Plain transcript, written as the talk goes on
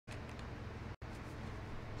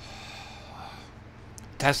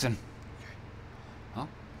Testing. Oh.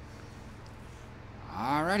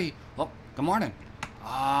 Alrighty. Well, good morning.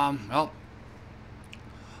 Well,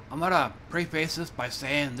 I'm gonna preface this by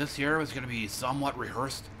saying this here was gonna be somewhat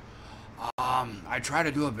rehearsed. I tried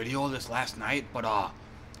to do a video of this last night, but I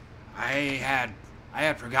had I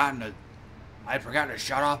had forgotten to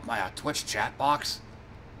shut off my Twitch chat box,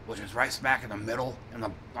 which is right smack in the middle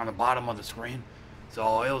on the bottom of the screen.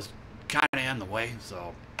 So it was kind of in the way.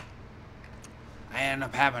 So I ended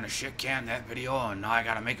up having to shit can that video, and now I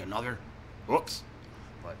gotta make another. Whoops.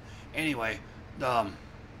 But anyway, I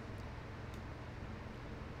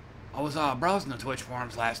was browsing the Twitch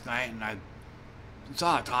forums last night, and I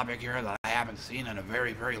saw a topic here that I haven't seen in a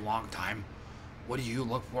very, very long time. What do you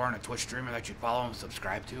look for in a Twitch streamer that you follow and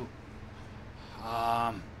subscribe to?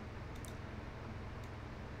 I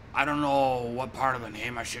don't know what part of the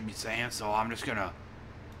name I should be saying, so I'm just gonna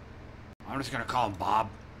call him Bob.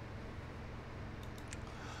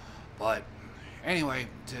 But anyway,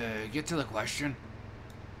 to get to the question,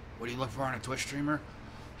 what do you look for in a Twitch streamer?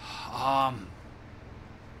 And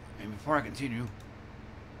before I continue,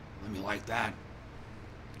 let me like that.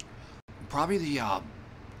 Probably the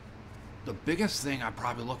biggest thing I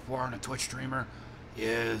probably look for in a Twitch streamer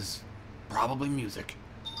is probably music.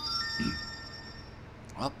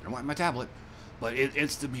 Well, I don't want my tablet, but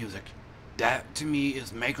it's the music. That to me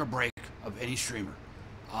is make or break of any streamer.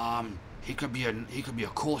 He could be a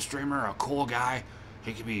cool streamer, a cool guy.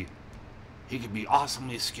 He could be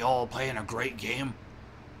awesomely skilled, playing a great game.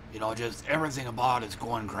 You know, just everything about it is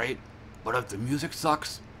going great. But if the music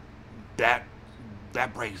sucks, that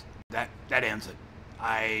breaks that ends it.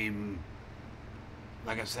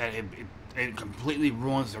 Like I said, it completely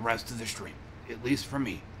ruins the rest of the stream. At least for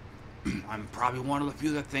me. I'm probably one of the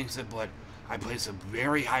few that thinks it, but I place a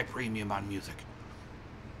very high premium on music.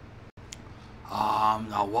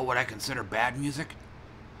 Now what would I consider bad music?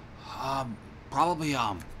 Probably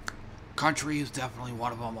country is definitely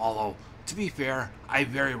one of them, although to be fair, I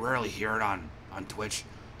very rarely hear it on Twitch.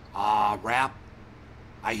 Rap,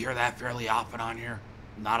 I hear that fairly often on here.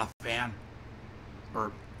 Not a fan.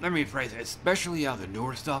 Or let me rephrase it, especially the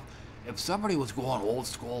newer stuff. If somebody was going old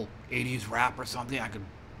school 80s rap or something, I could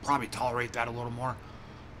probably tolerate that a little more.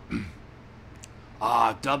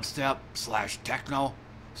 Dubstep / techno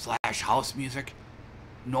 / house music,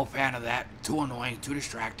 no fan of that. Too annoying, too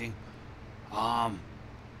distracting. And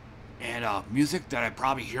music that I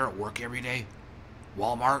probably hear at work every day.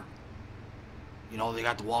 Walmart. You know, they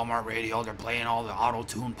got the Walmart radio. They're playing all the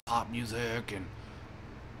auto-tune pop music, and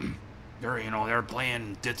they're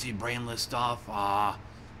playing ditzy, brainless stuff.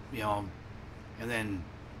 You know, and then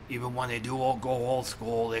even when they do go old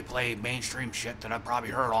school, they play mainstream shit that I've probably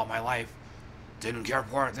heard all my life. Didn't care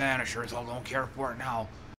for it then. I sure as hell don't care for it now.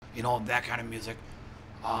 You know, that kind of music.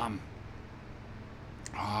 I'm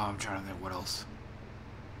trying to think what else.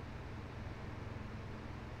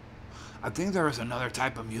 I think there is another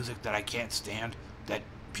type of music that I can't stand that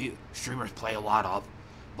streamers play a lot of,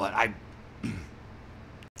 but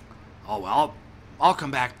oh well, I'll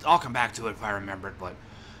come back to it if I remember it. But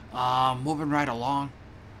moving right along,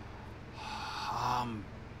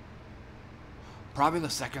 probably the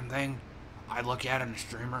second thing I look at in a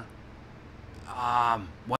streamer,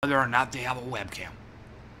 whether or not they have a webcam.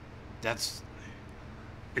 It's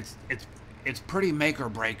pretty make or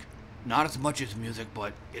break. Not as much as music,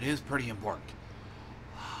 but it is pretty important.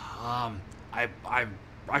 I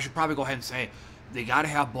should probably go ahead and say they gotta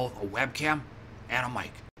have both a webcam and a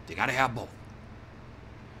mic. They gotta have both.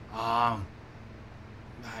 I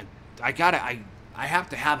have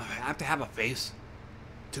to have a face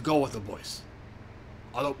to go with the voice.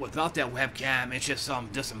 Although without that webcam, it's just some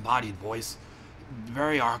disembodied voice.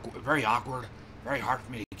 Very awkward, very hard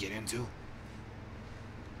for me to get into.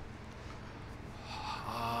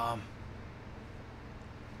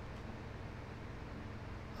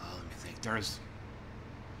 Let me think. There's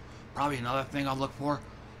probably another thing I'll look for.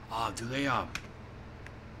 Do they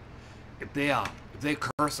if they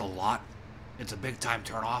curse a lot, it's a big time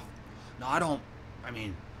turn off. No, I don't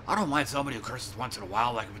mind somebody who curses once in a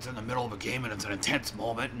while, like if it's in the middle of a game and it's an intense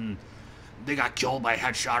moment and they got killed by a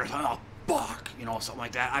headshot or something. Oh fuck, you know, something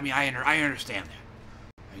like that. I mean, I understand that.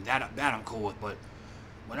 I mean, that I'm cool with, but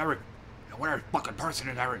whenever fucking person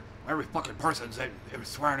is every fucking person's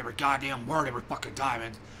swearing every goddamn word every fucking time,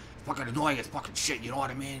 and it's fucking annoying as fucking shit. You know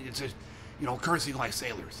what I mean? It's just, you know, cursing like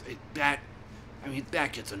sailors. That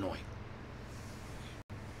gets annoying.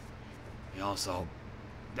 You know, so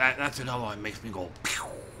that's another one that makes me go pew.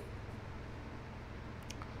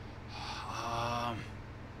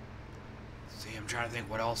 See, I'm trying to think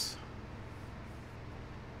what else.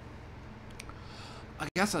 I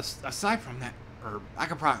guess aside from that, or I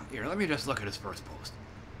could probably, here, let me just look at his first post.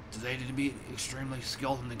 Do they need to be extremely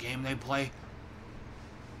skilled in the game they play?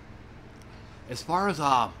 As far as,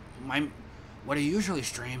 what I usually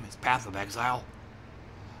stream is Path of Exile.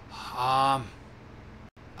 I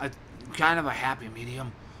kind of a happy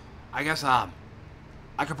medium. I guess, I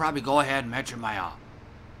could probably go ahead and mention my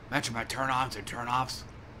turn-ons and turn-offs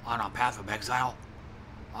on Path of Exile.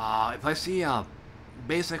 If I see,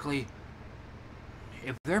 basically,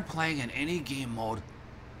 if they're playing in any game mode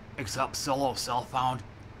except solo self-found,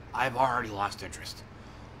 I've already lost interest.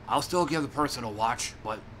 I'll still give the person a watch,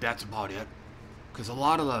 but that's about it. Because a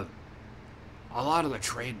lot of the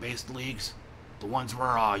trade-based leagues, the ones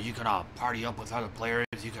where you can party up with other players,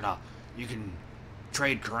 you can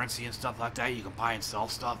trade currency and stuff like that, you can buy and sell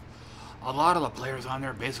stuff. A lot of the players on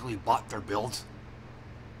there basically bought their builds.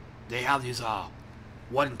 They have these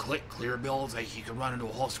one-click clear builds, like you can run into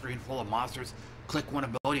a whole screen full of monsters, click one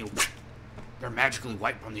ability, they're magically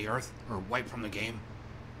wiped from the earth, or wiped from the game.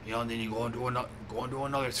 You know, and then you go into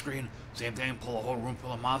another screen, same thing, pull a whole room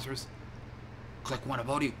full of monsters, click one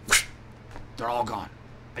ability, they're all gone.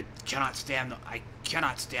 I cannot stand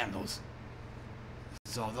those.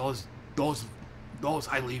 So those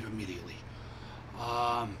I leave immediately.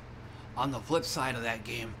 On the flip side of that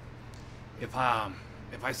game, if I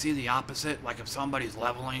see the opposite, like if somebody's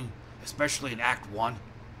leveling, especially in Act 1,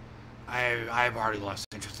 I've already lost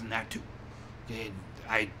interest in that too. It's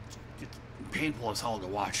painful as hell to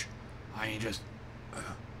watch. I mean, just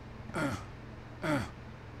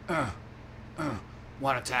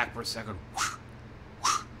one attack per second.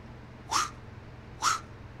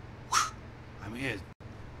 I mean, it's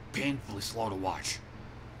painfully slow to watch.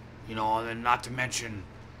 You know, and then not to mention,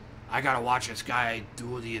 I gotta watch this guy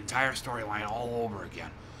do the entire storyline all over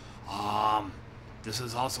again. This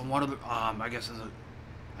is also one of the, I guess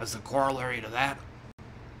as a corollary to that,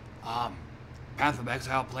 Path of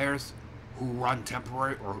Exile players who run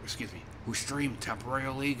who stream temporary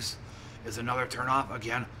leagues is another turnoff.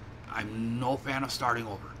 Again, I'm no fan of starting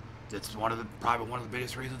over. That's probably one of the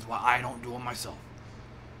biggest reasons why I don't do it myself.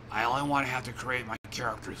 I only want to have to create my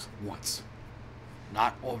characters once,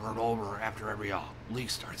 not over and over after every league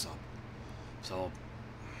starts up. So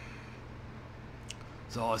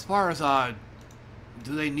as far as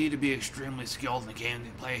do they need to be extremely skilled in the game they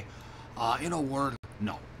play? In a word,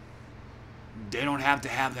 no. They don't have to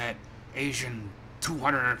have that Asian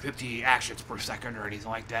 250 actions per second or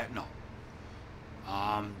anything like that. No.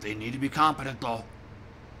 They need to be competent though.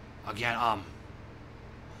 Again,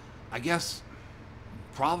 I guess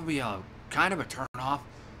probably a kind of a turn off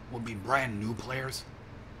would be brand new players.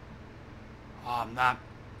 I'm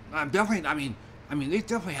definitely. I mean, they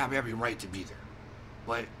definitely have every right to be there,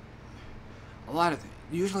 but a lot of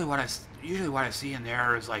usually what I see in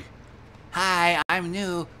there is like, "Hi, I'm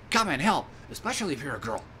new. Come and help." Especially if you're a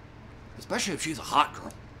girl, especially if she's a hot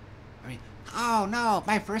girl. I mean, oh no,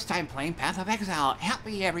 my first time playing Path of Exile. Help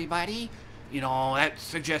me, everybody. You know, that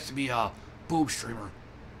suggests to be a boob streamer,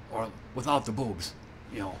 or without the boobs.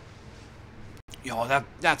 You know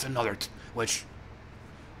that's another which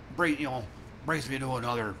brings me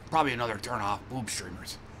to probably another turn off, boob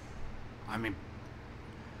streamers. I mean,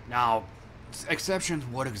 now exceptions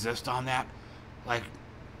would exist on that. Like,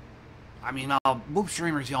 I mean, boob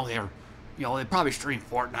streamers, they probably stream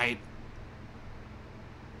Fortnite,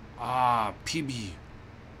 PB,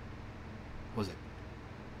 was it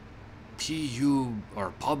PU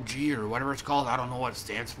or PUBG or whatever it's called? I don't know what it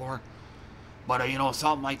stands for, but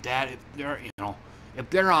something like that. If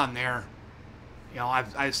they're on there,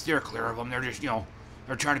 I steer clear of them. They're just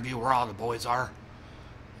they're trying to be where all the boys are.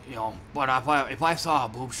 But if I saw a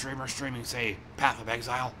boob streamer streaming, say, Path of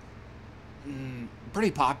Exile,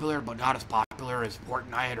 pretty popular, but not as popular as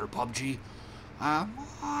Fortnite or PUBG,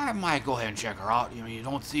 I might go ahead and check her out. You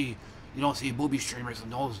don't see booby streamers in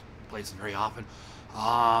those places very often.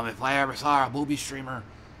 If I ever saw a booby streamer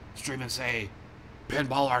streaming, say,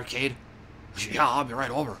 Pinball Arcade, yeah, I'll be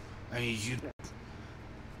right over. I mean,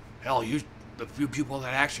 the few people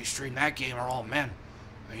that actually stream that game are all men.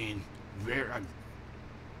 I mean,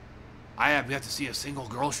 I have yet to see a single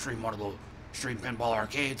girl stream Pinball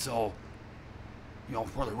Arcade, so,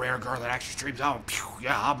 for the rare girl that actually streams out,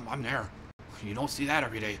 yeah, I'm there. You don't see that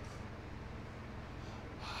every day.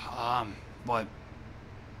 But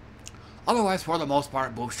otherwise, for the most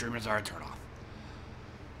part, boob streamers are a turnoff.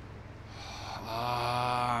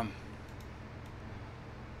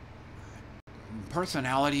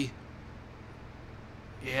 Personality.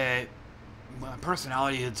 Yeah,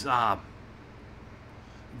 personality is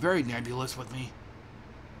very nebulous with me.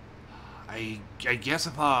 I guess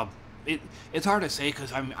if it's hard to say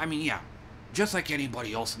because I mean, yeah, just like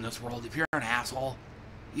anybody else in this world, if you're an asshole,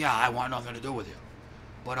 yeah, I want nothing to do with you.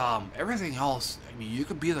 But everything else, I mean, you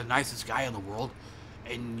could be the nicest guy in the world,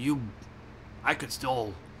 and I could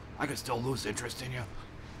still lose interest in you.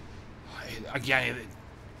 Again,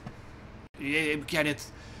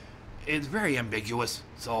 it's very ambiguous,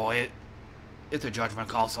 so it's a judgment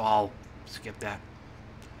call. So I'll skip that.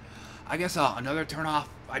 I guess another turnoff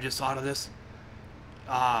I just thought of this.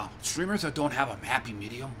 Streamers that don't have a happy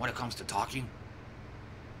medium when it comes to talking,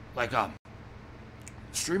 like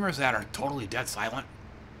streamers that are totally dead silent,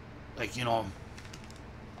 like, you know,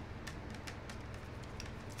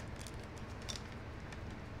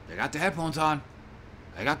 they got the headphones on,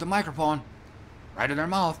 they got the microphone right in their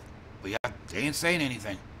mouth, but yeah, they ain't saying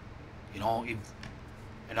anything, you know.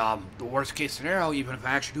 And the worst case scenario, even if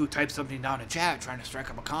I actually do type something down in chat trying to strike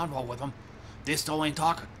up a convo with them, they still ain't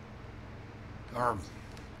talking. Or,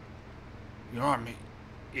 you know what I mean?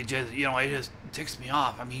 It just, you know, it just ticks me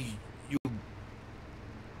off. I mean,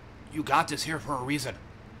 you got this here for a reason.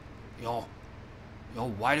 You know,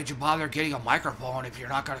 why did you bother getting a microphone if you're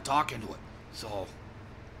not gonna talk into it? So,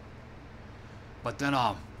 but then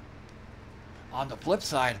on the flip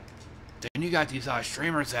side, then you got these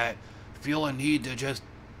streamers that feel a need to just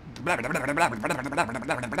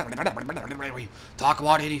talk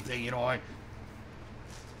about anything, you know.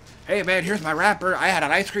 Hey man, here's my wrapper. I had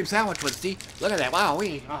an ice cream sandwich with Steve. Look at that. Wow,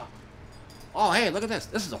 oh hey, look at this.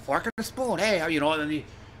 This is a fork and a spoon. Hey, you know, and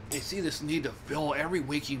they see this need to fill every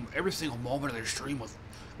single moment of their stream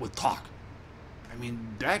with talk. I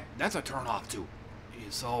mean, that's a turn off too.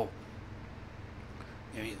 So,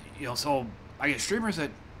 you know, so I guess streamers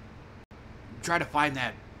that try to find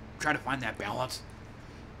that balance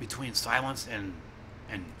between silence and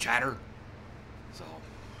chatter. So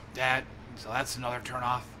that's another turn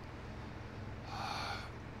off.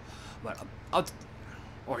 But oh,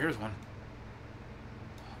 here's one.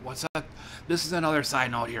 What's that? This is another side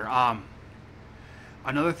note here.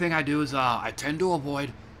 Another thing I do is I tend to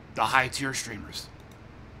avoid the high tier streamers.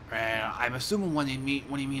 And I'm assuming when he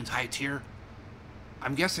means high tier,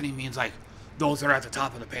 I'm guessing he means like those that are at the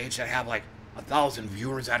top of the page that have like 1,000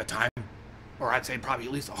 viewers at a time, or I'd say probably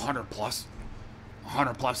at least 100 plus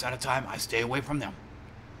at a time. I stay away from them.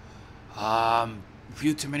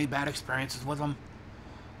 Few too many bad experiences with them.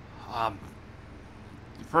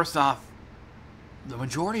 First off, the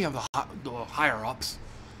majority of the higher ups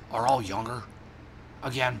are all younger.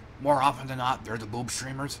 Again, more often than not, they're the boob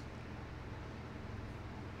streamers.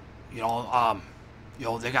 You know,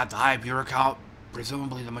 they got the high viewer count,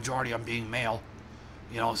 presumably the majority of them being male.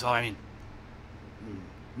 You know, so I mean,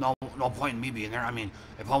 no point in me being there. I mean,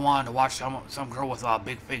 if I wanted to watch some girl with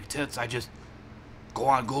big fake tits, I just go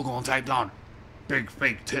on Google and type down big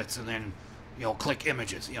fake tits and then, you know, click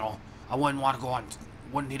images. You know, I wouldn't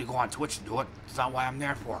need to go on Twitch to do it. It's not why I'm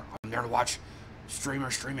there for. I'm there to watch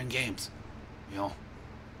streamers streaming games, you know.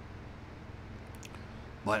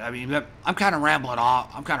 But I mean, I'm kind of rambling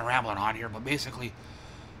on here. But basically,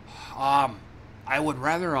 I would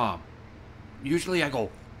rather usually I go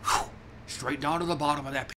straight down to the bottom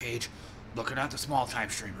of that page, looking at the small time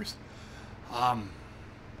streamers.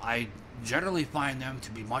 I generally find them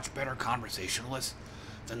to be much better conversationalists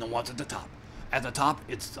than the ones at the top. At the top,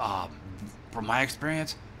 it's from my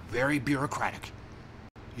experience, very bureaucratic.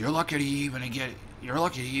 You're lucky to even get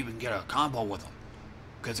a combo with them,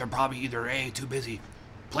 because they're probably either too busy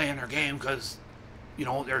playing their game because, you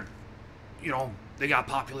know, they got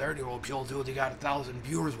popularity to appeal to. They got 1,000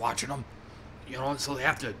 viewers watching them, you know, so they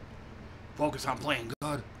have to focus on playing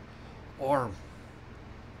good, or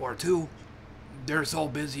two, they're so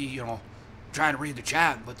busy, you know, trying to read the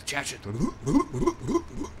chat, but the chat just,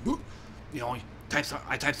 you know,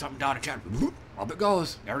 I type something down in chat, up it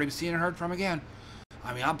goes, never to be seen and heard from again.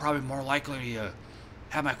 I mean, I'm probably more likely to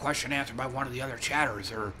have my question answered by one of the other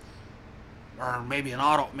chatters, or maybe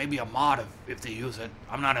maybe a mod if they use it.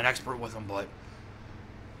 I'm not an expert with them, but,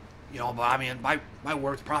 you know, but I mean, my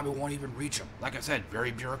words probably won't even reach them. Like I said,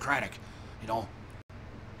 very bureaucratic. You know,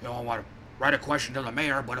 I want to write a question to the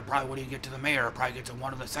mayor, but it probably wouldn't even get to the mayor. It'd probably get to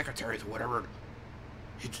one of the secretaries or whatever.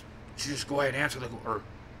 You just go ahead and answer or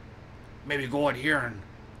maybe go in here and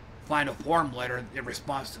find a form letter in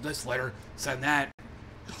response to this letter, send that,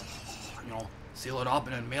 you know, seal it up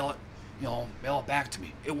and then mail it back to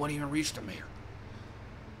me. It wouldn't even reach the mayor.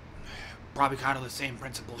 Probably kind of the same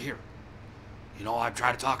principle here. You know, I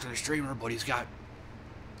try to talk to the streamer, but he's got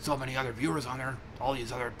so many other viewers on there, all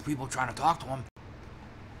these other people trying to talk to him.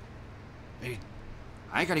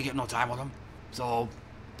 I ain't gonna get no time with him. So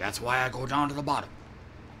that's why I go down to the bottom.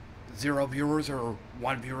 0 viewers or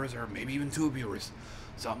 1 viewers or maybe even 2 viewers.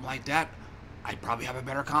 Something like that. I'd probably have a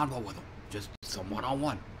better convo with him. Just some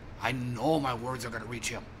one-on-one. I know my words are going to reach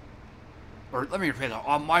him. Or let me rephrase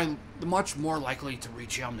that. Much more likely to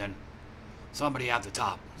reach him than somebody at the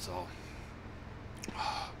top. So,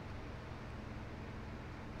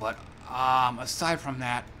 but aside from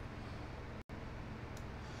that,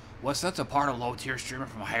 what sets apart a low-tier streamer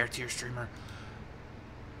from a higher-tier streamer?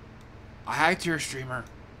 A high-tier streamer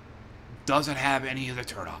doesn't have any of the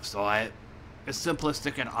turnoffs. So as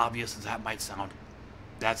simplistic and obvious as that might sound,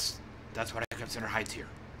 that's what I consider high-tier.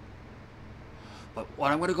 But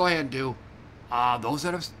what I'm going to go ahead and do, those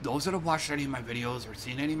that have watched any of my videos or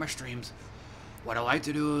seen any of my streams, what I like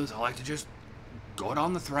to do is I like to just go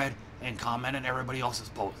down the thread and comment on everybody else's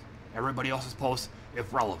post. Everybody else's posts,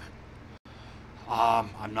 if relevant.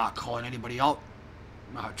 I'm not calling anybody out.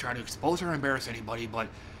 I'm not trying to expose or embarrass anybody, but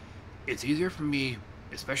it's easier for me,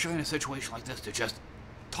 especially in a situation like this, to just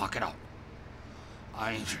talk it out.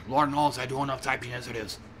 Lord knows I do enough typing as it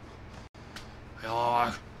is. You know,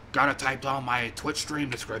 I gotta type down my Twitch stream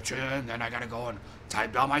description, then I gotta go and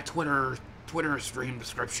type down my Twitter stream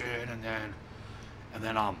description, and then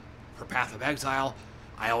for Path of Exile,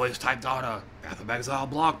 I always type down a Path of Exile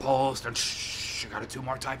blog post, and I gotta do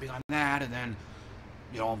more typing on that, and then,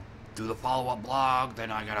 you know, do the follow-up blog.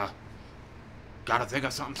 Then I gotta think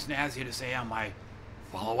of something snazzy to say on my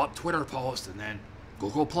follow-up Twitter post, and then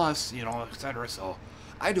Google Plus, you know, etc. So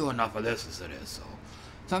I do enough of this as it is. So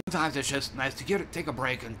sometimes it's just nice to take a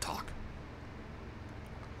break and talk.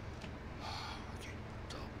 Okay,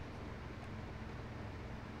 so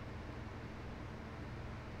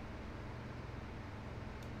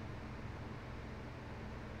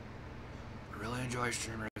I really enjoy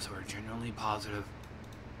streamers who are genuinely positive.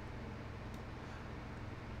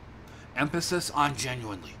 Emphasis on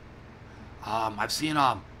genuinely. I've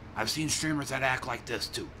seen streamers that act like this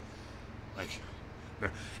too. Like,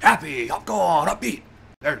 they're happy, outgoing, upbeat.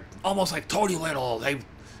 They're almost like Tony Little. They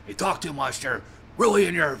talk too much. They're really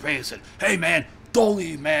in your face. And hey man, don't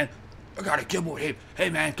leave, man. I gotta give away. Hey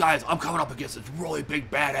man, guys, I'm coming up against this really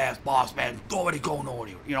big badass boss, man. Nobody go nowhere.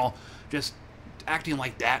 You know, just acting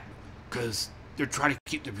like that because they're trying to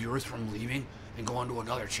keep the viewers from leaving and going to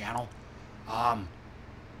another channel.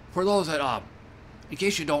 For those that, in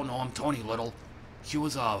case you don't know him, Tony Little, I think he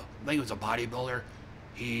was a bodybuilder.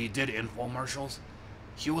 He did infomercials.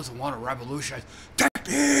 He was the one who revolutionized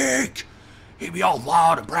technique. He'd be all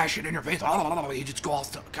loud and brashing in your face. He'd just go all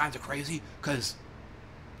kinds of crazy because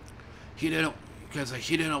he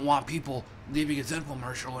didn't want people leaving his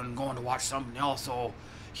infomercial and going to watch something else. So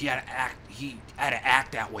he had to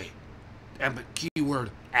act that way. And but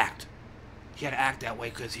keyword act. He had to act that way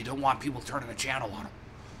because he didn't want people turning the channel on him.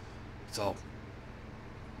 So,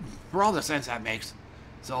 for all the sense that makes,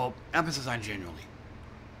 so emphasis on genuinely.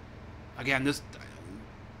 Again, this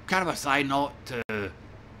kind of a side note to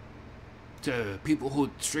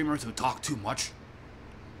streamers who talk too much,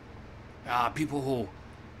 people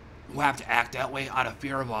who have to act that way out of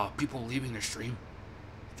fear of people leaving their stream.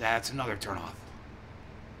 That's another turnoff.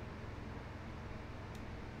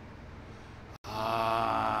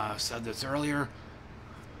 Said this earlier.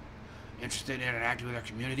 Interested in interacting with our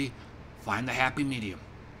community. Find the happy medium.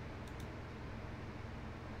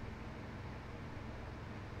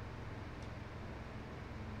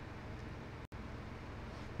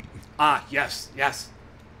 Yes.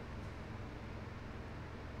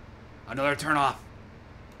 Another turn off.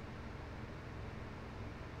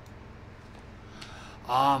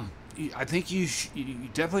 I think you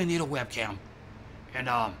definitely need a webcam, and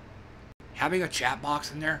having a chat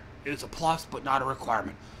box in there is a plus, but not a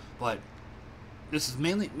requirement. But this is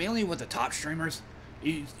mainly with the top streamers.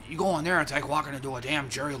 You go in there and it's like walking into a damn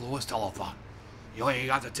Jerry Lewis telethon. You know, you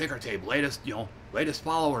got the ticker tape, latest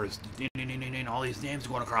followers, all these names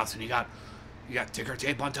going across, and you got ticker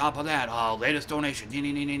tape on top of that, latest donation,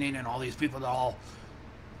 and all these people that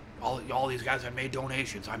all these guys that made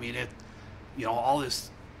donations. I mean, all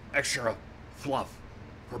this extra fluff,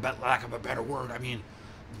 for lack of a better word. I mean,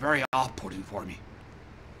 it's very off-putting for me.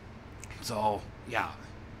 So yeah.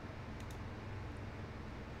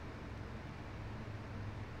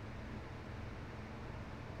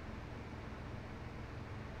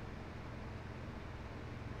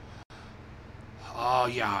 Oh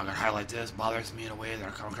yeah, I'm gonna highlight this. Bothers me in a way that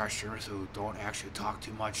I come across streamers who don't actually talk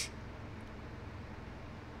too much.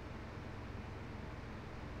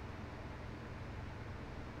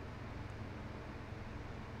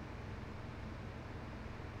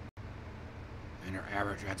 And your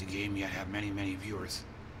average at the game yet have many viewers.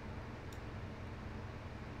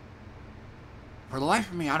 For the life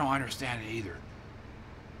of me, I don't understand it either.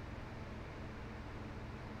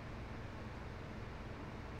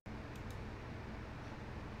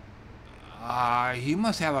 He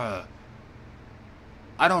must have a...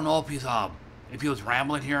 I don't know if he was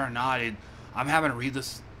rambling here or not. I'm having to read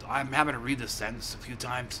this... I'm having to read this sentence a few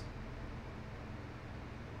times.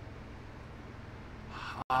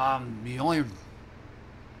 The only...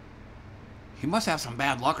 He must have some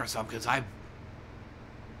bad luck or something, because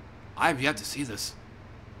I've yet to see this.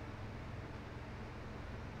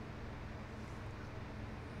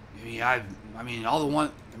 The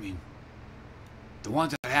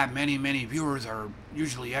ones that have many, many viewers are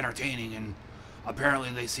usually entertaining, and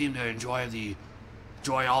apparently they seem to enjoy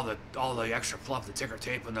all the extra fluff, the ticker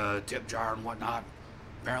tape and the tip jar and whatnot.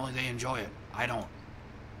 Apparently they enjoy it. I don't.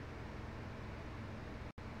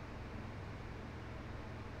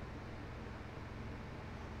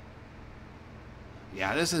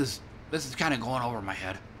 Yeah, this is kind of going over my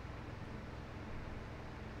head.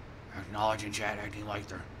 Acknowledging chat, acting like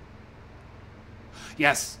they're...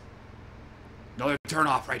 Yes! Another turn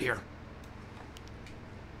off right here.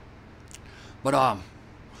 But,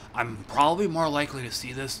 I'm probably more likely to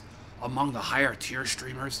see this among the higher tier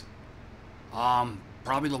streamers.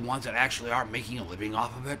 Probably the ones that actually are making a living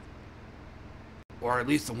off of it. Or at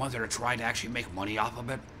least the ones that are trying to actually make money off of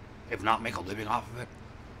it, if not make a living off of it.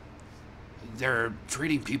 They're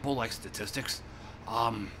treating people like statistics.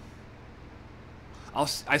 I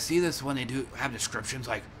see this when they do have descriptions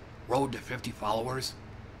like road to 50 followers,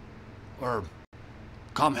 or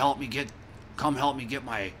come help me get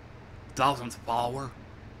my 1,000th follower.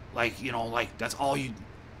 Like, you know, like that's all you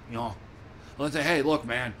know. Let's say, hey, look,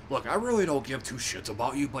 man, look, I really don't give two shits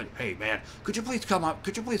about you, but hey, man, could you please come on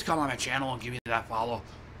my channel and give me that follow?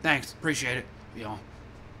 Thanks, appreciate it. You know,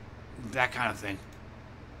 that kind of thing.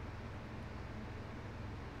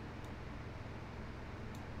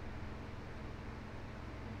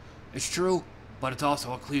 It's true, but it's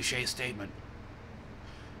also a cliche statement.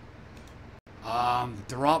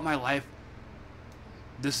 Throughout my life,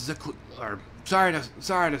 this is sorry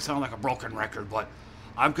to sound like a broken record, but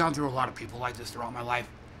I've gone through a lot of people like this throughout my life.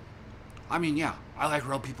 I mean, yeah, I like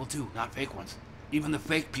real people too, not fake ones. Even the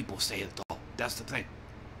fake people say it though. That's the thing.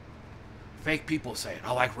 Fake people say it.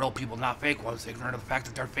 I like real people, not fake ones, ignorant of the fact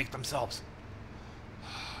that they're fake themselves.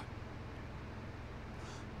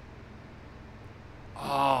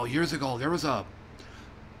 Oh, years ago,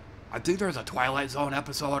 I think there was a Twilight Zone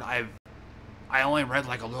episode. I only read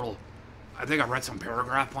like a little, I think I read some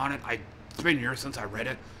paragraph on it. It's been years since I read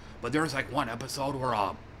it, but there was like one episode where,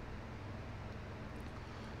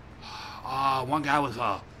 one guy was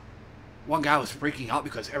freaking out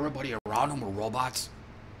because everybody around him were robots.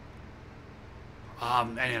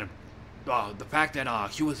 And the fact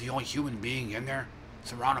that, he was the only human being in there,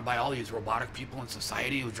 surrounded by all these robotic people in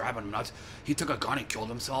society who was driving him nuts. He took a gun and killed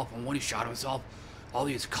himself, and when he shot himself, all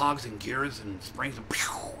these cogs and gears and springs and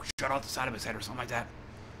shot out the side of his head or something like that.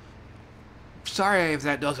 Sorry if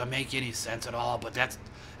that doesn't make any sense at all, but that's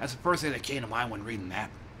the first thing that came to mind when reading that.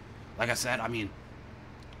 Like I said, I mean,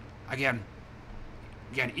 again,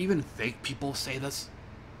 even fake people say this,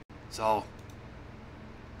 so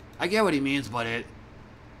I get what he means, but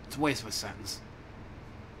it's a waste of a sentence.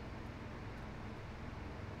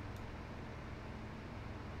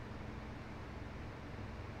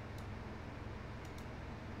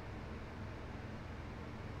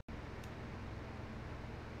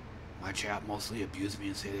 My chat mostly abuse me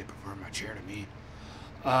and say they prefer my chair to me.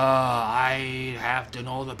 I have to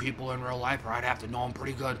know the people in real life, or I'd have to know them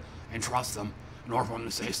pretty good and trust them in order for them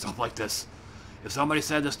to say stuff like this. If somebody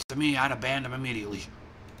said this to me, I'd abandon them immediately.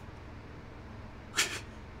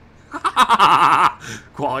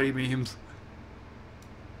 Quality memes.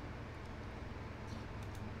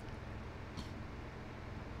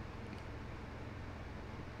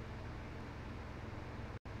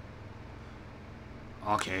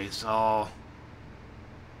 Okay, so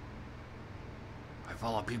I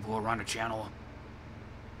follow people who run a channel.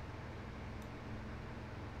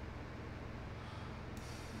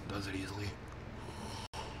 Does it easily.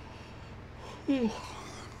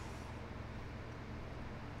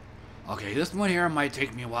 Okay, this one here might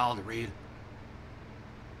take me a while to read.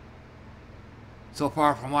 So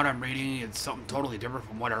far from what I'm reading, it's something totally different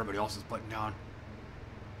from what everybody else is putting down.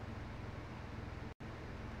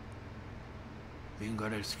 Being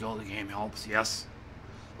good at a skill of the game helps, yes.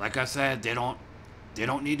 Like I said, they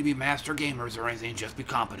don't need to be master gamers or anything, just be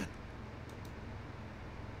competent.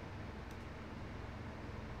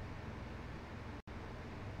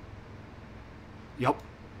 Yep.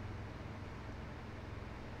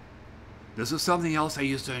 This is something else I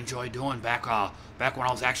used to enjoy doing back when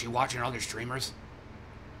I was actually watching other streamers.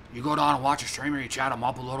 You go down and watch a streamer, you chat them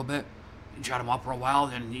up a little bit, you chat them up for a while,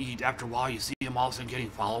 then after a while you see them all of a sudden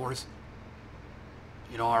getting followers.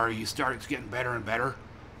 you know, or you start getting better and better,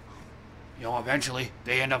 you know, eventually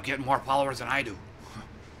they end up getting more followers than I do.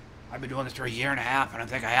 I've been doing this for a year and a half, and I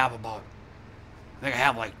think I have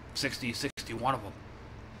like 60, 61 of them.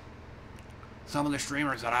 Some of the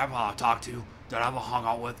streamers that I've talked to, that I've hung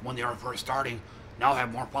out with when they were first starting, now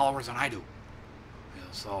have more followers than I do. Yeah,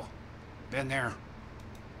 so, been there.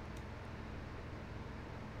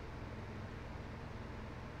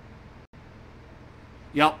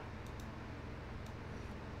 Yep.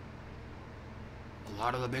 A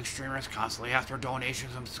lot of the big streamers constantly ask for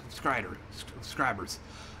donations and subscribers.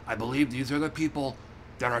 I believe these are the people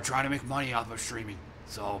that are trying to make money off of streaming.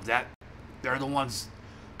 So they're the ones,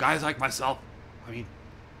 guys like myself. I mean,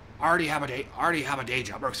 I already have a day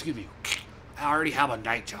job, or excuse me, I already have a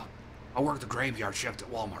night job. I work the graveyard shift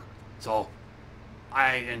at Walmart. So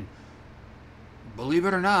and believe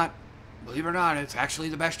it or not, it's actually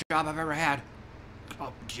the best job I've ever had.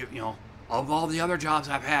 You know, of all the other jobs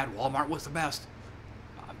I've had, Walmart was the best.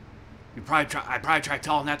 I probably try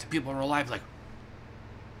telling that to people in real life, like,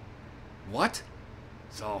 what?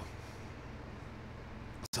 So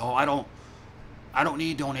I don't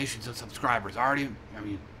need donations and subscribers. I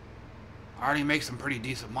already make some pretty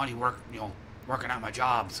decent money working at my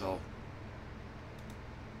job, so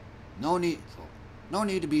no need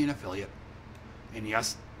to be an affiliate. And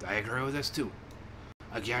yes, I agree with this too.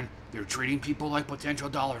 Again, they're treating people like potential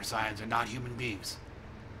dollar signs and not human beings.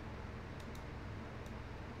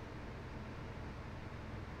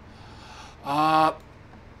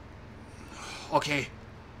 Okay.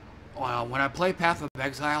 Well, when I play Path of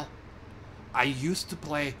Exile, I used to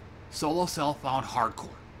play solo self-found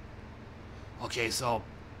hardcore. Okay, so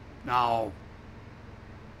now,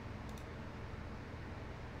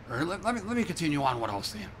 let me continue on what I was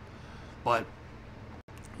saying. But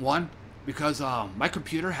one, because my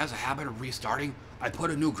computer has a habit of restarting, I put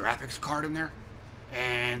a new graphics card in there,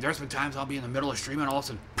 and there's been times I'll be in the middle of streaming, and all of a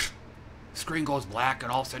sudden, screen goes black,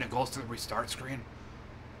 and all of a sudden it goes to the restart screen.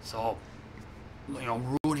 So, you know,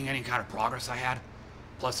 ruining any kind of progress I had.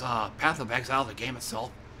 Plus, Path of Exile, the game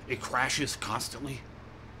itself, it crashes constantly.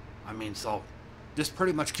 I mean, so this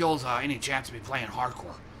pretty much kills any chance of me playing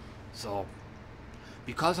hardcore. So,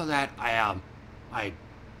 because of that, I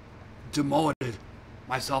demoted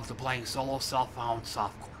myself to playing solo self-found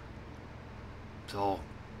softcore. So,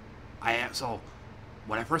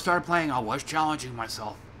 when I first started playing, I was challenging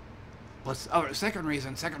myself. Plus, second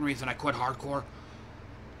reason I quit hardcore.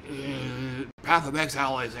 Path of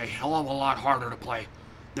Exile is a hell of a lot harder to play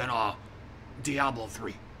than Diablo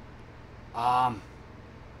 3.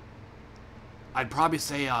 I'd probably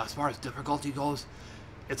say, as far as difficulty goes,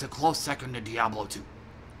 it's a close second to Diablo 2.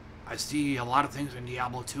 I see a lot of things in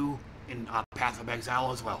Diablo 2 in Path of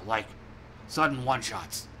Exile as well, like sudden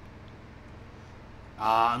one-shots.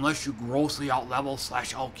 Unless you grossly out-level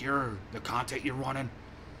 / out-gear the content you're running,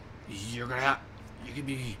 your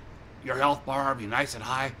health bar will be nice and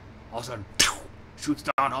high. All of a sudden, shoots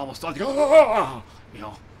down almost all. You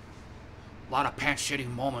know, a lot of pants-shitting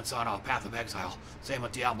moments on Path of Exile. Same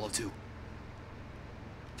with Diablo 2.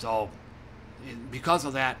 So, because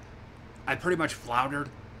of that, I pretty much floundered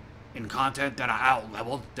in content that I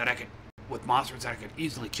out-leveled, that I could, with monsters that I could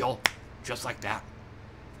easily kill, just like that.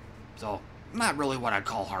 So, not really what I'd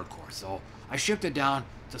call hardcore. So, I shifted down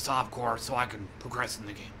to softcore so I can progress in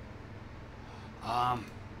the game.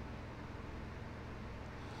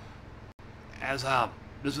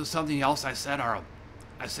 This is something else I said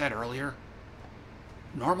earlier.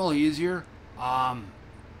 Normally easier. One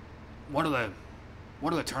of the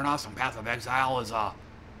turnoffs on Path of Exile is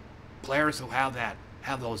players who have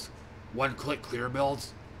those one-click clear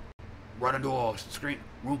builds, run into a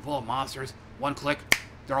room full of monsters, one click,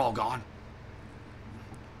 they're all gone.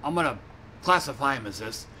 I'm gonna classify them as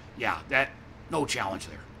this. Yeah, no challenge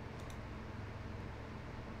there.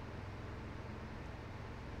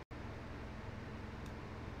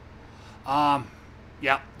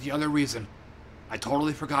 Yeah, the other reason, I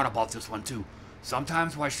totally forgot about this one too.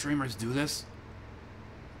 Sometimes why streamers do this,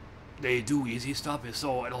 they do easy stuff, is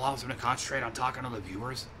so it allows them to concentrate on talking to the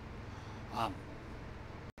viewers.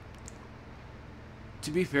 To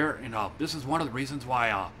be fair, this is one of the reasons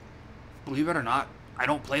why, believe it or not, I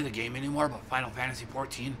don't play the game anymore, but Final Fantasy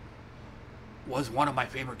XIV was one of my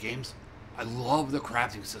favorite games. I love the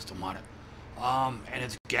crafting system on it. And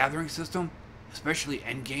its gathering system, especially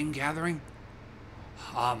endgame gathering,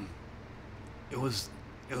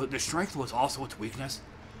 the strength was also its weakness.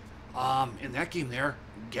 In that game there,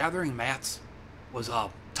 gathering mats was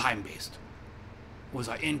time-based. Was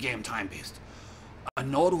in-game time-based. A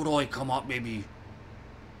node would only come up maybe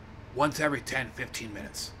once every 10-15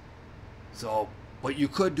 minutes. So, but you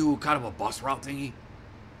could do kind of a bus route thingy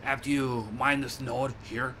after you mine this node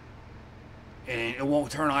here, and it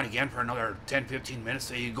won't turn on again for another 10-15 minutes.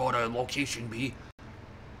 So you go to location B,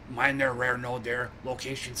 mine their rare node there,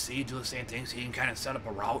 location C, do the same thing, so you can kind of set up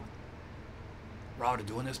a route of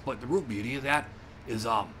doing this. But the real beauty of that is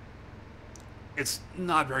it's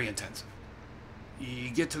not very intensive.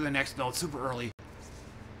 You get to the next node super early,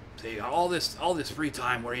 so you got all this free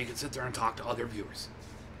time where you can sit there and talk to other viewers.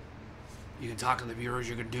 You can talk to the viewers,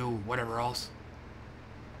 you can do whatever else.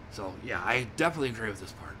 So yeah, I definitely agree with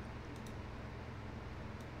this part.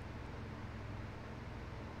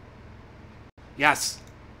 Yes,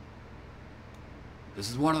 this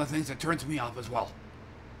is one of the things that turns me off as well.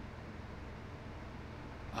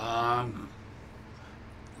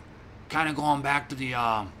 Kind of going back to the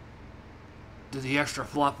extra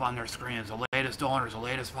fluff on their screens, the latest donors, the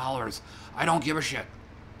latest followers. I don't give a shit.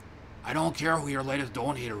 I don't care who your latest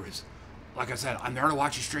donator is. Like I said, I'm there to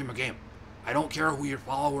watch you stream a game. I don't care who your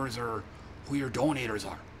followers or who your donators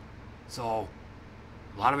are. So,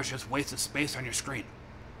 a lot of it's just wasted space on your screen.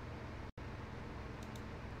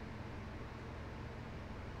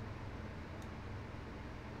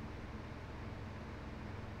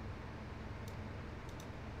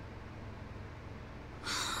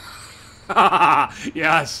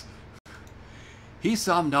 Yes. He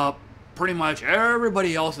summed up pretty much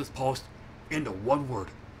everybody else's post into one word.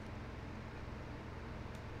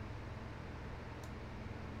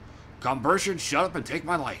 Conversion, shut up and take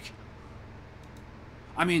my like.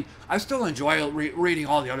 I mean, I still enjoy reading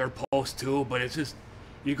all the other posts too, but it's just,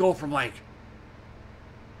 you go from like,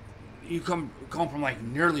 you come from like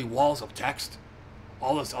nearly walls of text,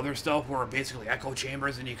 all this other stuff where basically echo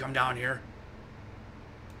chambers, and you come down here.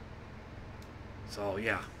 So,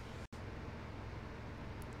 yeah.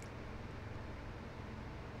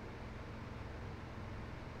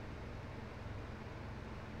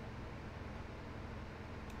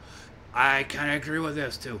 I kind of agree with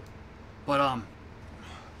this too. But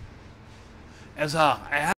as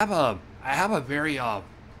I have a very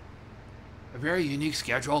unique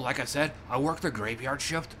schedule. Like I said, I work the graveyard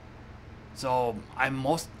shift. So, I'm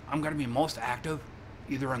going to be most active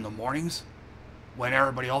either in the mornings when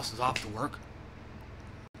everybody else is off to work,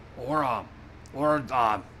 or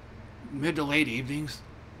mid to late evenings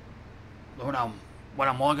when I'm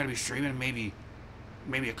only going to be streaming maybe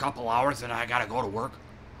a couple hours, and I got to go to work.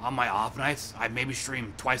 On my off nights, I maybe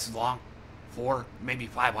stream twice as long, 4, maybe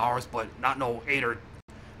 5 hours, but not 8 or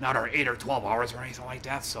 12 hours or anything like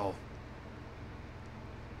that. So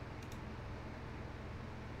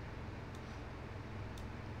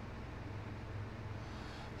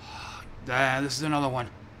this is another one.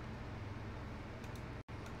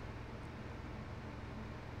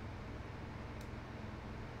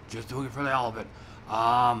 Just doing it for the hell of it.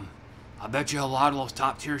 I bet you a lot of those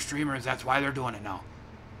top tier streamers, that's why they're doing it now.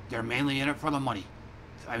 They're mainly in it for the money.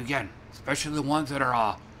 Again, especially the ones that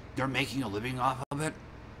are they're making a living off of it.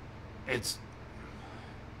 There's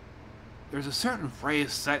a certain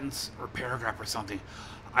phrase, sentence, or paragraph or something.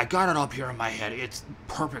 I got it up here in my head. It's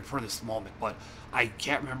perfect for this moment, but I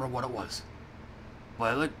can't remember what it was.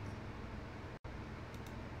 But look.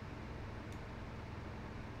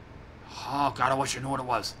 Oh God, I wish I knew what it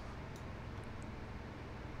was.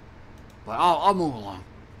 But I'll move along.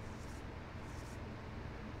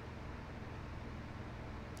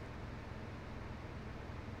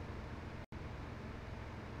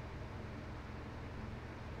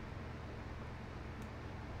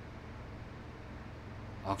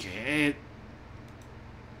 Okay.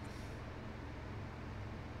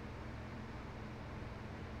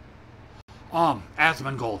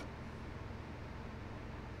 Asmongold.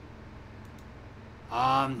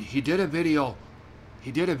 He did a video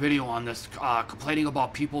on this, complaining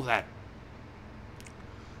about people that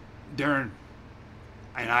to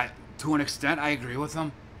an extent, I agree with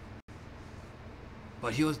him.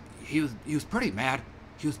 But he was pretty mad.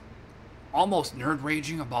 He was almost nerd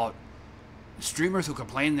raging about streamers who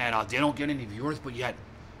complain that they don't get any viewers, but yet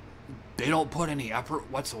they don't put any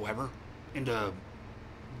effort whatsoever into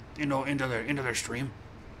their stream.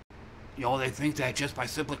 You know, they think that just by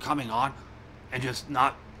simply coming on and just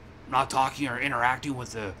not talking or interacting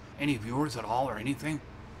with any viewers at all or anything,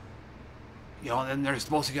 you know, then they're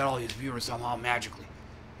supposed to get all these viewers somehow magically.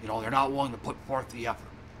 You know, they're not willing to put forth the effort.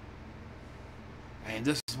 And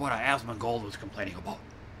this is what Asmongold was complaining about.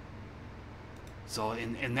 So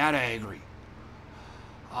in that I agree.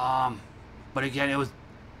 But again, it was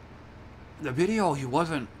the video. He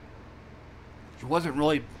wasn't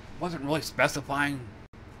really specifying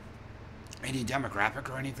any demographic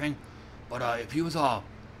or anything. But if he was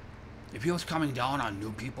coming down on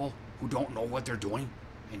new people who don't know what they're doing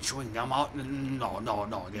and chewing them out. No, no,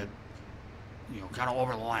 no. They're, you know, kind of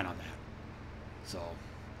over the line on that. So,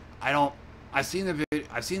 I don't. I've seen the video.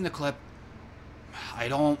 I've seen the clip. I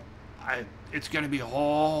don't. It's going to be a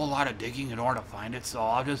whole lot of digging in order to find it. So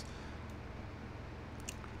I'll just.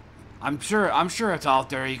 I'm sure it's out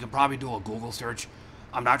there. You can probably do a Google search.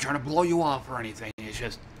 I'm not trying to blow you off or anything. It's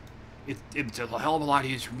just. It's a hell of a lot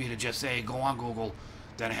easier for me to just say go on Google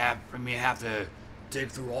than for me to have to dig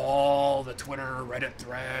through all the Twitter, Reddit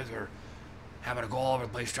threads, or having to go all over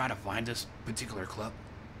the place trying to find this particular clip.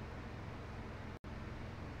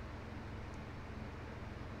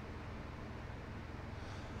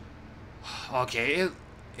 Okay,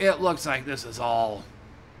 it looks like this is all.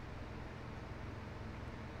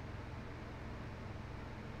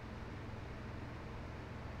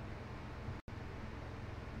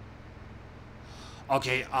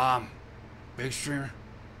 Okay, big streamer.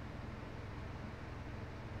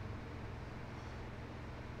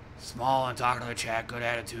 Small and talking to the chat, good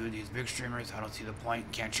attitude. These big streamers, I don't see the point,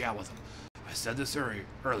 can't chat with them. I said this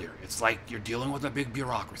earlier. It's like you're dealing with a big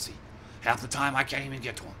bureaucracy. Half the time I can't even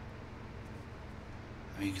get to them.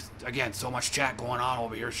 I mean, again, so much chat going on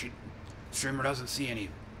over here, streamer doesn't see any.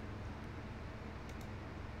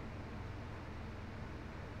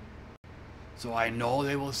 So I know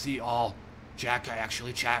they will see all. Jack, I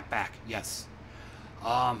actually chat back, yes.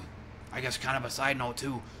 I guess kind of a side note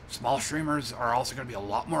too, small streamers are also going to be a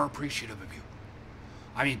lot more appreciative of you.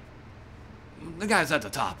 I mean, the guys at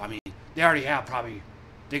the top, I mean, they already have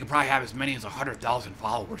they could probably have as many as 100,000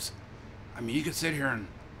 followers. I mean, you could sit here and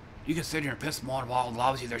piss them off how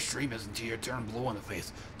lousy their stream is until you turn blue in the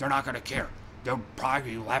face. They're not going to care. They'll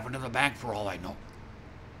probably be laughing in the bank for all I know.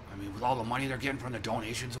 I mean, with all the money they're getting from the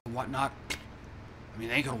donations and whatnot, I mean,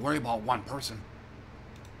 they ain't going to worry about one person.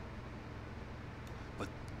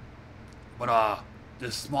 But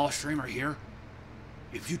this small streamer here,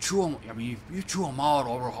 if you chew him, I mean, if you chew him out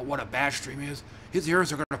over what a bad stream is, his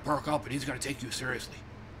ears are going to perk up and he's going to take you seriously.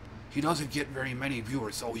 He doesn't get very many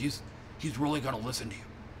viewers, so he's really going to listen to you.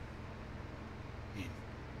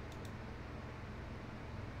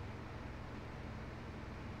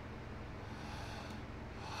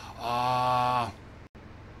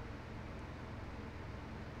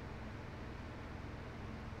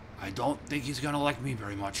 I don't think he's going to like me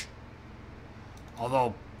very much.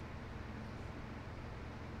 Although,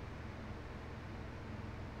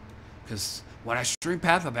 because when I stream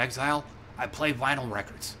Path of Exile, I play vinyl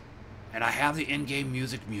records. And I have the in-game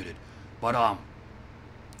music muted. But, I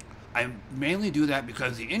mainly do that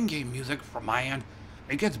because the in-game music, from my end,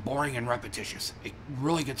 it gets boring and repetitious. It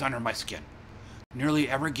really gets under my skin. Nearly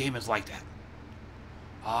every game is like that.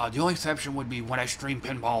 The only exception would be when I stream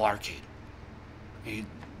Pinball Arcade.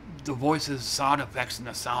 The voices, sound effects, and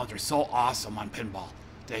the sounds are so awesome on Pinball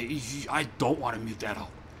that I don't want to mute that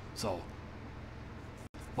out. So,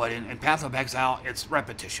 but in Path of Exile, it's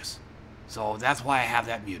repetitious. So that's why I have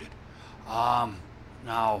that muted.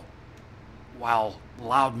 Now, while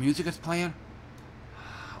loud music is playing,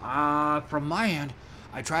 from my end,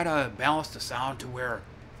 I try to balance the sound to where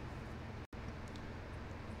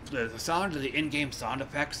the sound of the in-game sound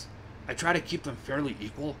effects, I try to keep them fairly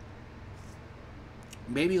equal.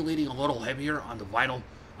 Maybe leaning a little heavier on the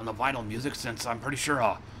vinyl music, since I'm pretty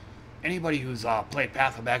sure anybody who's played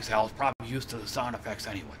Path of Exile is probably used to the sound effects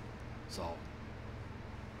anyway. So,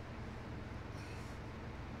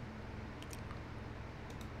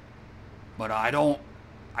 but I don't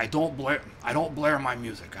blare my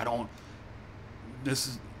music. I don't. This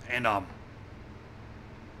is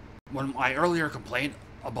when I earlier complained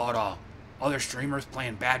about other streamers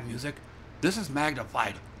playing bad music, this is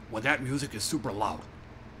magnified when that music is super loud.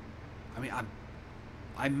 I mean,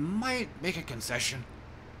 I might make a concession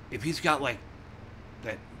if he's got like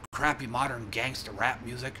that crappy modern gangster rap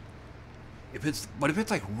music. But if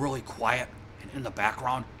it's like really quiet and in the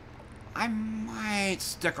background, I might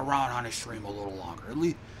stick around on his stream a little longer.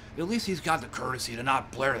 At least he's got the courtesy to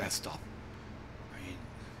not blare that stuff. I mean,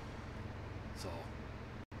 so.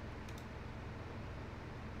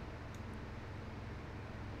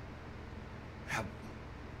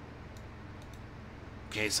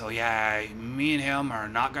 Okay, so yeah, me and him are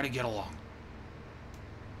not going to get along.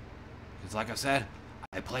 Because like I said,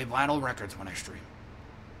 I play vinyl records when I stream.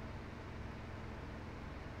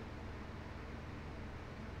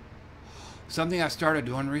 Something I started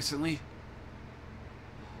doing recently,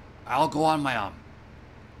 I'll go on my,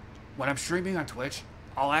 when I'm streaming on Twitch,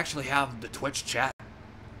 I'll actually have the Twitch chat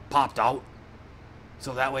popped out.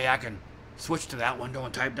 So that way I can switch to that window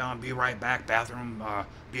and type down, be right back, bathroom,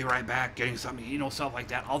 be right back, getting something, you know, stuff like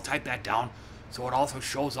that. I'll type that down so it also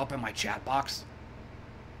shows up in my chat box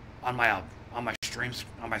on my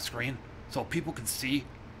on my screen, so people can see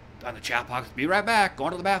on the chat box. Be right back.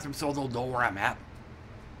 Going to the bathroom, so they'll know where I'm at.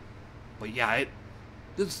 But yeah,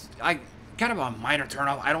 this kind of a minor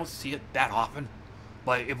turnoff. I don't see it that often,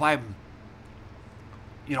 but if I'm,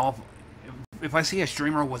 you know, if I see a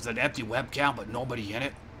streamer with an empty webcam but nobody in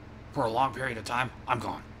it for a long period of time, I'm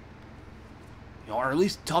gone. You know, or at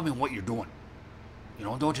least tell me what you're doing. You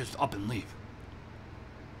know, don't just up and leave.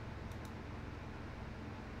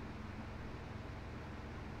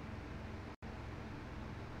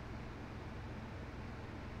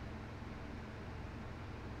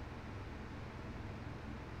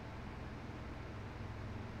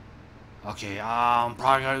 Okay,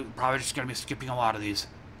 probably just gonna be skipping a lot of these.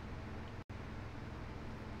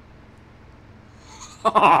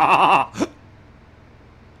 And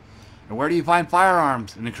where do you find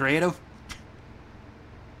firearms? In the creative?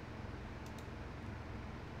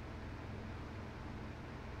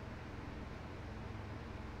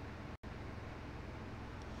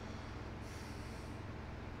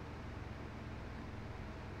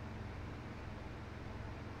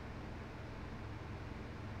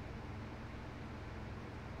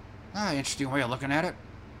 Interesting way of looking at it.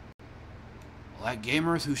 Like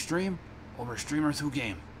gamers who stream over streamers who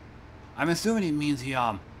game. I'm assuming he means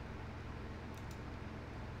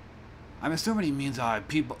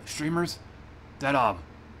people, streamers that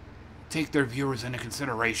take their viewers into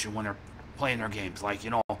consideration when they're playing their games. Like,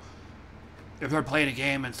 you know, if they're playing a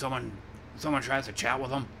game and someone tries to chat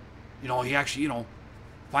with them, you know, he actually, you know,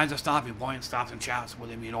 finds a stopping point and stops and chats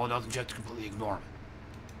with him, you know, doesn't just completely ignore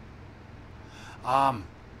him.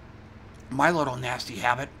 My little nasty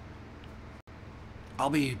habit,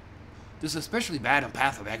 this is especially bad in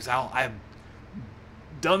Path of Exile. I've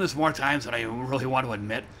done this more times than I really want to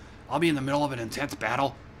admit. I'll be in the middle of an intense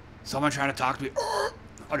battle, someone trying to talk to me,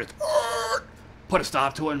 I'll just put a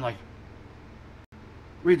stop to it and like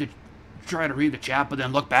try to read the chat, but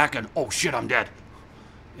then look back and oh shit, I'm dead.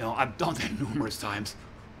 You know, I've done that numerous times.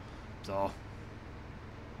 So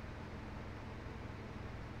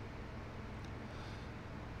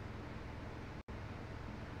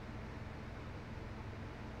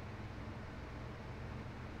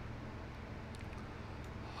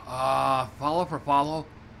follow for follow.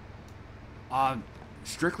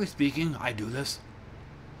 Strictly speaking, I do this,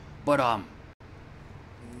 but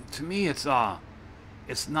to me, it's not.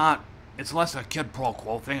 It's less a kid pro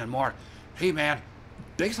quo thing and more, hey man,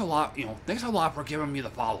 thanks a lot. You know, thanks a lot for giving me the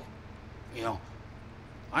follow. You know,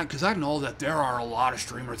 because I know that there are a lot of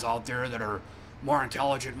streamers out there that are more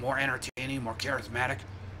intelligent, more entertaining, more charismatic,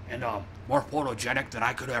 and more photogenic than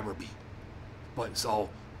I could ever be. But so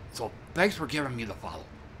thanks for giving me the follow.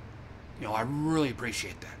 You know, I really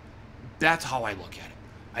appreciate that. That's how I look at it.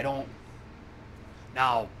 I don't.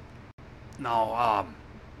 Now,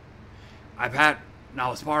 I've had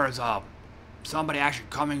as far as somebody actually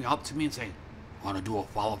coming up to me and saying, "Want to do a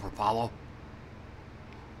follow for follow?"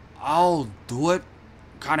 I'll do it,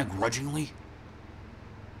 kind of grudgingly.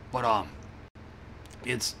 But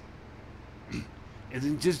it's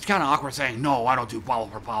just kind of awkward saying no. I don't do follow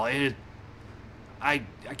for follow. I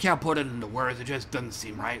can't put it into words. It just doesn't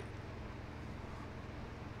seem right.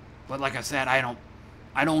 But like I said, I don't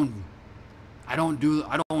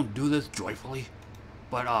do this joyfully.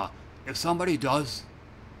 But if somebody does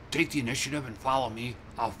take the initiative and follow me,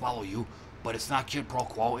 I'll follow you. But it's not kid pro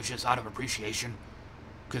quo. It's just out of appreciation,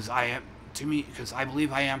 because I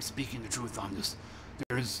believe I am speaking the truth on this.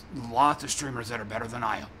 There's lots of streamers that are better than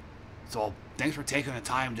I am. So thanks for taking the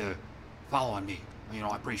time to follow on me. You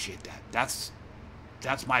know, I appreciate that. That's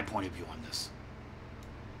my point of view on this.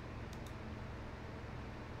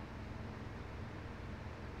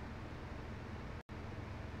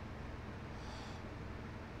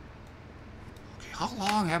 How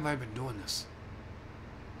long have I been doing this?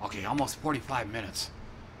 Okay, almost 45 minutes.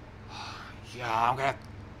 Yeah, I'm gonna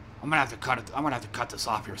have to cut it. I'm gonna have to cut this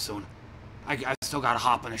off here soon. I still gotta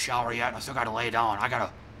hop in the shower yet. I still gotta lay down.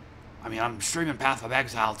 I'm streaming Path of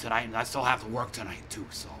Exile tonight, and I still have to work tonight too.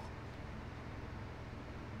 So,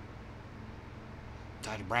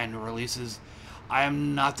 tied to brand new releases. I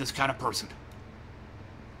am not this kind of person.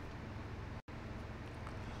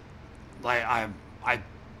 Like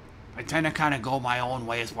I tend to kind of go my own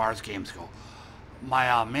way as far as games go.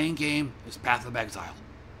 My main game is Path of Exile.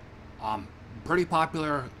 Pretty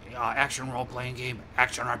popular action role-playing game,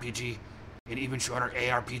 action RPG, and even shorter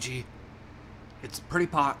ARPG. It's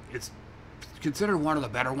it's considered one of the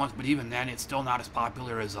better ones, but even then, it's still not as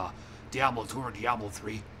popular as Diablo 2 or Diablo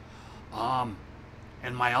 3.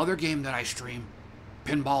 And my other game that I stream,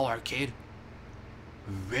 Pinball Arcade,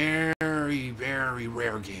 very, very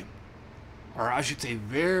rare game. Or I should say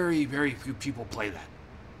very, very few people play that.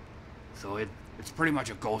 So it's pretty much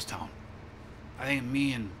a ghost town. I think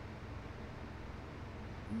me,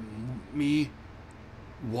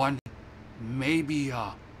 one, maybe,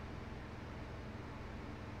 I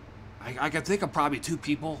can think of probably two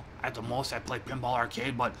people at the most that play Pinball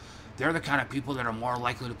Arcade, but they're the kind of people that are more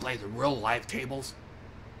likely to play the real live tables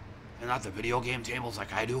and not the video game tables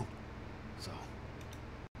like I do. So.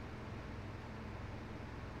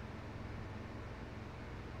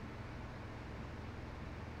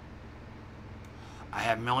 I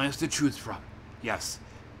have millions to choose from. Yes,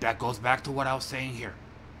 that goes back to what I was saying here.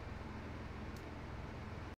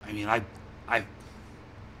 I mean,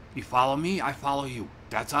 you follow me, I follow you.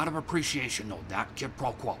 That's out of appreciation, though, not quid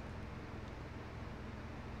pro quo.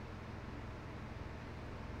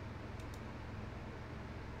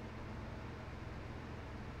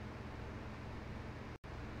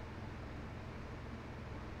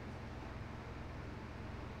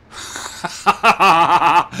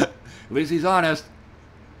 At least he's honest.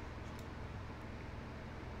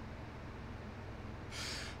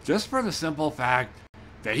 Just for the simple fact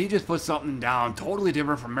that he just put something down totally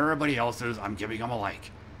different from everybody else's, I'm giving him a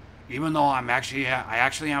like. Even though I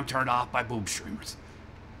actually am turned off by boob streamers.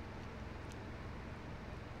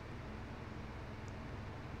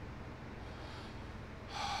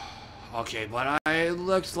 Okay, but it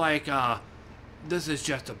looks like this is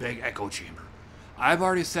just a big echo chamber. I've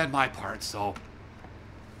already said my part, so.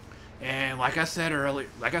 And like I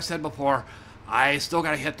said before, I still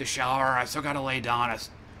gotta hit the shower. I still gotta lay down.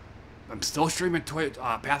 I'm still streaming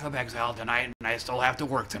Path of Exile tonight, and I still have to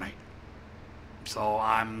work tonight. So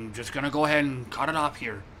I'm just gonna go ahead and cut it off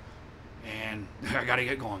here, and I gotta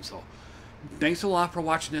get going. So thanks a lot for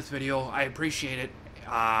watching this video. I appreciate it.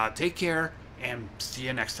 Take care, and see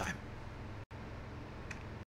you next time.